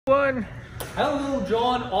One. Hello,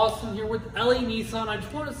 John Austin here with LA Nissan. I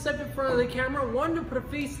just want to step in front of the camera, wanted to put a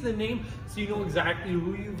face to the name so you know exactly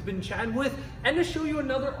who you've been chatting with, and to show you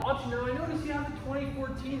another option. Now, I noticed you have a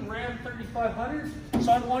 2014 Ram 3500,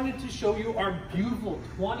 so I wanted to show you our beautiful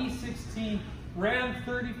 2016 Ram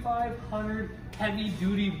 3500 heavy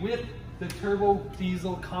duty with the turbo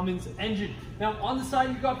diesel Cummins engine. Now, on the side,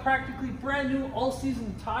 you've got practically brand new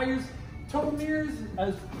all-season tires, tow mirrors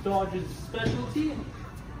as Dodge's specialty.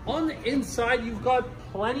 On the inside, you've got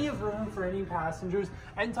plenty of room for any passengers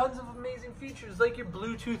and tons of amazing features like your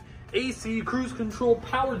Bluetooth, AC, cruise control,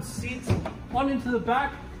 powered seats. On into the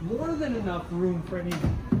back, more than enough room for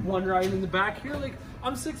anyone riding in the back here. Like,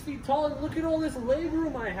 I'm 6 feet tall and look at all this leg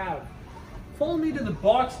room I have. Follow me to the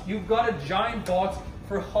box. You've got a giant box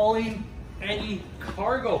for hauling any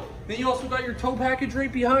cargo. Then you also got your tow package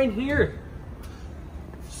right behind here.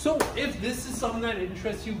 So if this is something that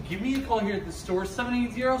interests you, give me a call here at the store,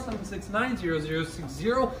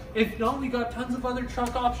 780-769-0060. If not, we got tons of other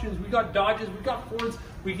truck options. We got Dodges, we got Fords.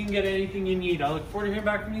 We can get anything you need. I look forward to hearing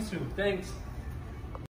back from you soon. Thanks.